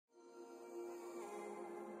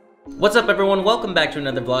What's up everyone, welcome back to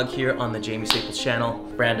another vlog here on the Jaime channel.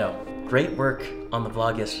 Brando, great work on the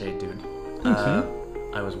vlog yesterday, dude.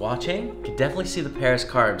 I was watching, could definitely see the Paris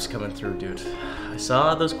carbs coming through, dude. I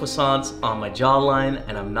saw those croissants on my jawline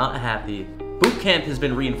and I'm not happy. Boot camp has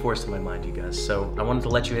been reinforced in my mind, you guys, so I wanted to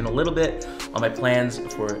let you in a little bit on my plans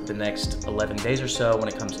for the next 11 days or so when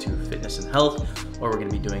it comes to fitness and health, what we're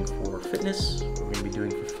gonna be doing for fitness, what we're gonna be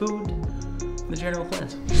doing for food, and the general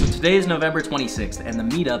plans. So today is November 26th and the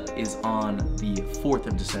meetup is on the 4th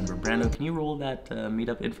of December. Brando, can you roll that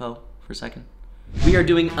meetup info for a second? We are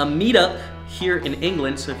doing a meetup here in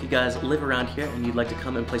England, so if you guys live around here and you'd like to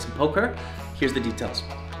come and play some poker, here's the details.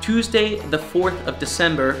 Tuesday, the 4th of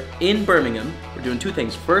December in Birmingham. We're doing two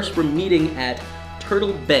things. First, we're meeting at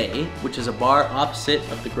Turtle Bay, which is a bar opposite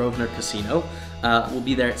of the Grosvenor Casino. We'll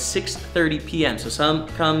be there at 6:30 p.m. So some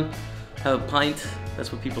come have a pint.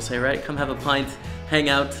 That's what people say, right? Come have a pint, hang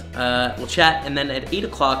out, we'll chat, and then at 8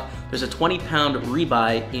 o'clock, there's a 20-pound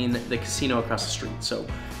rebuy in the casino across the street. So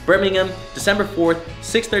Birmingham, December 4th,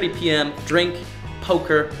 6:30 p.m., drink,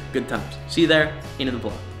 poker, good times. See you there, into the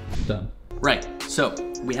vlog. Done. Right, so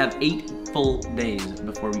we have 8 full days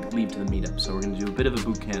before we leave to the meetup, so we're gonna do a bit of a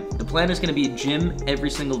boot camp. The plan is gonna be a gym every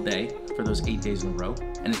single day for those 8 days in a row,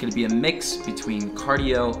 and it's gonna be a mix between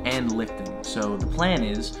cardio and lifting. So the plan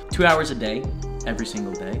is 2 hours a day, every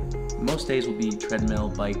single day. Most days will be treadmill,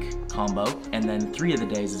 bike combo, and then 3 of the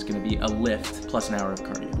days is gonna be a lift plus an hour of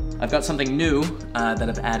cardio. I've got something new that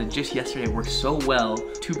I've added just yesterday. It worked so well.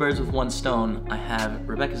 2 birds with 1 stone. I have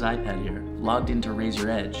Rebecca's iPad here, logged into Razor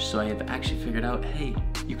Edge, so I have actually figured out, hey,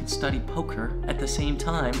 you can study poker at the same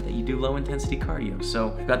time that you do low intensity cardio.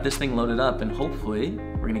 So I've got this thing loaded up and hopefully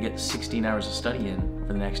we're gonna get 16 hours of study in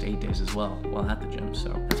for the next 8 days as well while at the gym, so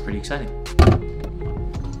that's pretty exciting.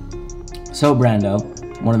 So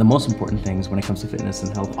Brando, one of the most important things when it comes to fitness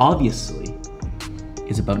and health, obviously,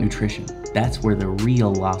 is about nutrition. That's where the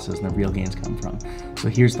real losses and the real gains come from. So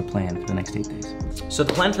here's the plan for the next 8 days. So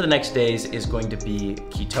the plan for the next days is going to be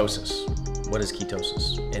ketosis. What is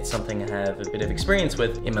ketosis? It's something I have a bit of experience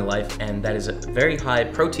with in my life, and that is a very high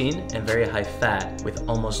protein and very high fat with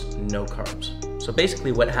almost no carbs. So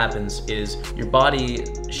basically what happens is your body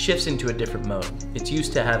shifts into a different mode. It's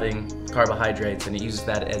used to having carbohydrates and it uses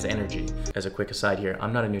that as energy. As a quick aside here,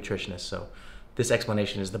 I'm not a nutritionist, so this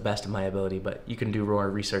explanation is the best of my ability, but you can do more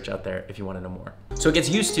research out there if you want to know more. So it gets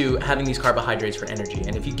used to having these carbohydrates for energy,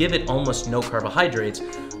 and if you give it almost no carbohydrates,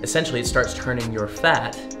 essentially it starts turning your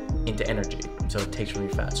fat into energy. So it takes from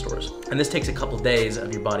your fat stores. And this takes a couple days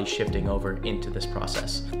of your body shifting over into this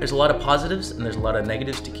process. There's a lot of positives and there's a lot of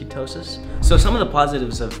negatives to ketosis. So some of the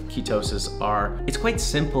positives of ketosis are, it's quite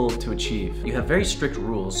simple to achieve. You have very strict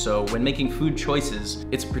rules, so when making food choices,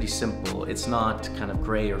 it's pretty simple. It's not kind of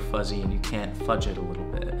gray or fuzzy and you can't fudge it a little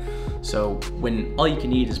bit. So when all you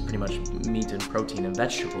can eat is pretty much meat and protein and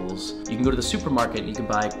vegetables, you can go to the supermarket and you can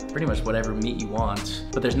buy pretty much whatever meat you want,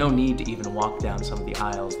 but there's no need to even walk down some of the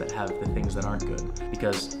aisles that have the things that aren't good,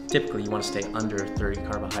 because typically you want to stay under 30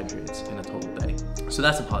 carbohydrates in a total day. So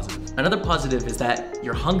that's a positive. Another positive is that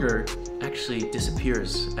your hunger actually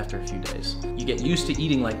disappears after a few days. You get used to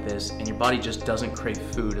eating like this and your body just doesn't crave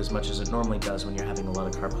food as much as it normally does when you're having a lot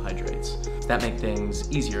of carbohydrates. That makes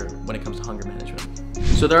things easier when it comes to hunger management.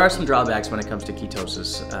 So there are some drawbacks when it comes to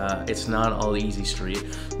ketosis. It's not all easy street.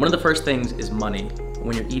 One of the first things is money.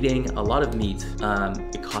 When you're eating a lot of meat,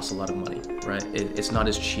 it costs a lot of money, right? It's not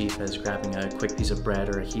as cheap as grabbing a quick piece of bread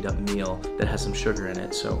or a heat up meal that has some sugar in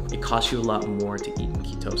it. So it costs you a lot more to eat in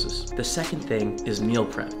ketosis. The second thing is meal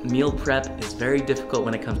prep. Meal prep is very difficult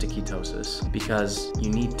when it comes to ketosis because you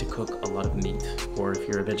need to cook a lot of meat. Or if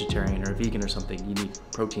you're a vegetarian or a vegan or something, you need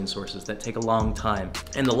protein sources that take a long time.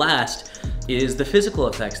 And the last is the physical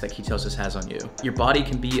effects that ketosis has on you. Your body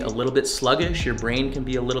can be a little bit sluggish, your brain can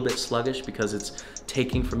be a little bit sluggish because it's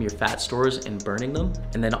taking from your fat stores and burning them.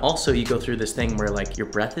 And then also you go through this thing where like your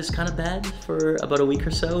breath is kind of bad for about a week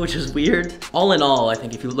or so, which is weird. All in all, I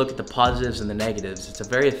think if you look at the positives and the negatives, it's a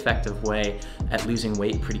very effective way at losing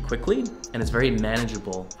weight pretty quickly, and it's very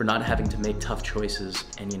manageable for not having to make tough choices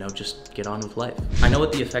and, you know, just get on with life. I know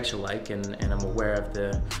what the effects are like, and I'm aware of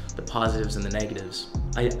the positives and the negatives.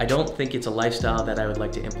 I don't think it's a lifestyle that I would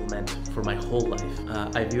like to implement for my whole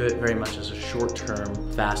life. I view it very much as a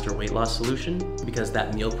short-term, faster weight loss solution because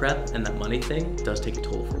that meal prep and that money thing does take a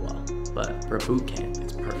toll for a while. But for a boot camp,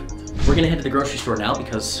 it's perfect. We're gonna head to the grocery store now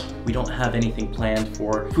because we don't have anything planned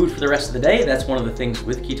for food for the rest of the day. That's one of the things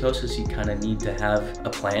with ketosis, you kind of need to have a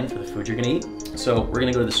plan for the food you're gonna eat. So we're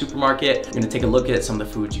gonna go to the supermarket. We're gonna take a look at some of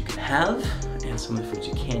the foods you can have and some of the foods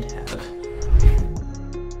you can't have.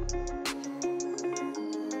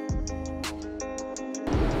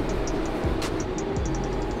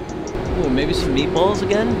 Ooh, maybe some meatballs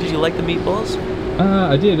again? Did you like the meatballs?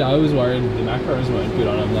 I did. I was worried the macros weren't good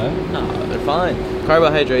on them though. No, they're fine.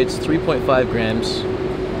 Carbohydrates, 3.5 grams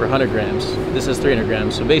per 100 grams. This is 300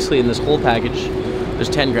 grams. So basically in this whole package, there's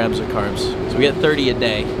 10 grams of carbs. So we get 30 a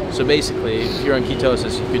day. So basically, if you're on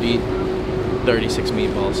ketosis, you could eat 36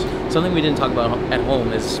 meatballs. Something we didn't talk about at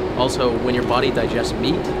home is also when your body digests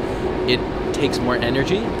meat, it takes more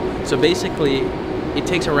energy. So basically, it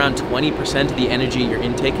takes around 20% of the energy you're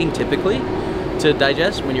intaking typically to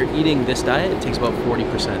digest. When you're eating this diet, it takes about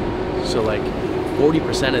 40%. So like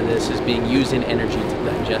 40% of this is being used in energy to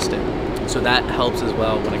digest it. So that helps as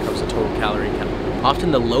well when it comes to total calorie count.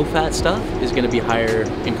 Often the low-fat stuff is going to be higher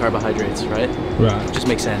in carbohydrates, right? Right. It just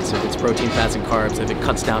makes sense. If it's protein, fats, and carbs, if it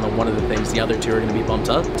cuts down on one of the things, the other two are going to be bumped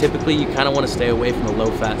up. Typically, you kind of want to stay away from the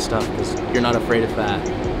low-fat stuff because you're not afraid of fat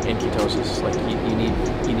in ketosis. Like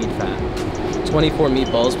you need fat. 24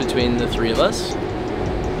 meatballs between the three of us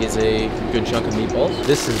is a good chunk of meatballs.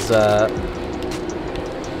 This is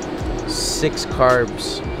 6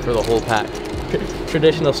 carbs for the whole pack.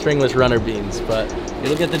 Traditional stringless runner beans, but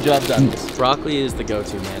it'll get the job done. Broccoli is the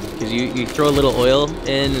go-to, man, because you throw a little oil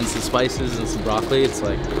in and some spices and some broccoli. It's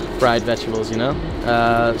like fried vegetables, you know?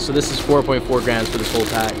 So this is 4.4 grams for this whole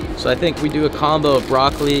pack. So I think we do a combo of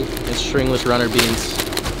broccoli and stringless runner beans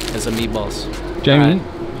and some meatballs. Jamie,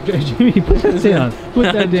 Jamie, put that down.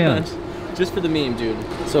 Put that down. Just for the meme, dude.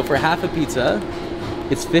 So for half a pizza,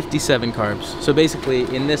 it's 57 carbs. So basically,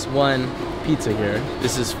 in this one pizza here,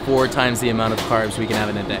 this is 4 times the amount of carbs we can have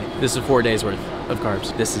in a day. This is 4 days worth of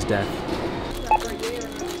carbs. This is death.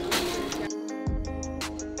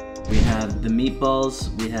 We have the meatballs,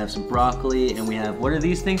 we have some broccoli, and we have, what are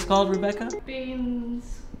these things called, Rebecca?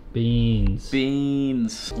 Beans. Beans.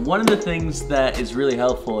 Beans. One of the things that is really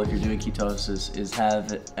helpful if you're doing ketosis is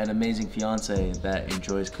have an amazing fiance that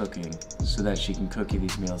enjoys cooking so that she can cook you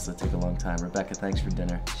these meals that take a long time. Rebecca, thanks for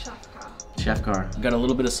dinner. Chef Car. Got a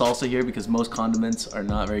little bit of salsa here because most condiments are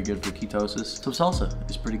not very good for ketosis. So salsa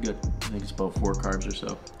is pretty good. I think it's about 4 carbs or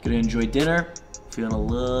so. Gonna enjoy dinner. Feeling a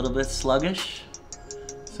little bit sluggish.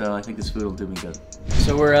 So I think this food will do me good.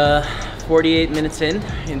 So we're 48 minutes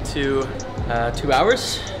into 2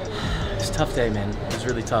 hours. It's a tough day, man. It was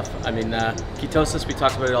really tough. I mean, ketosis, we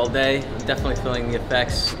talked about it all day. I'm definitely feeling the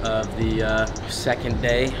effects of the second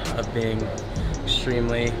day of being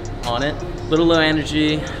extremely on it. A little low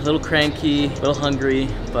energy, a little cranky, a little hungry,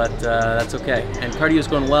 but that's okay. And cardio is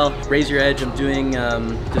going well. Raise your edge. I'm doing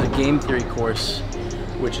the game theory course,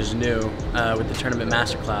 which is new, with the tournament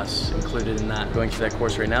masterclass included in that. Going through that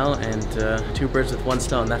course right now, and 2 birds with 1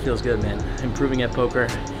 stone. That feels good, man. Improving at poker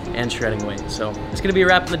and shredding weight. So it's gonna be a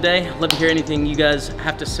wrap in the day. Love to hear anything you guys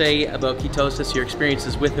have to say about ketosis, your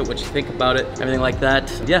experiences with it, what you think about it, everything like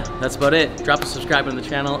that. Yeah, that's about it. Drop a subscribe on the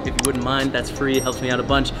channel if you wouldn't mind. That's free, it helps me out a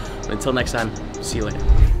bunch. But until next time, see you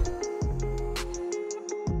later.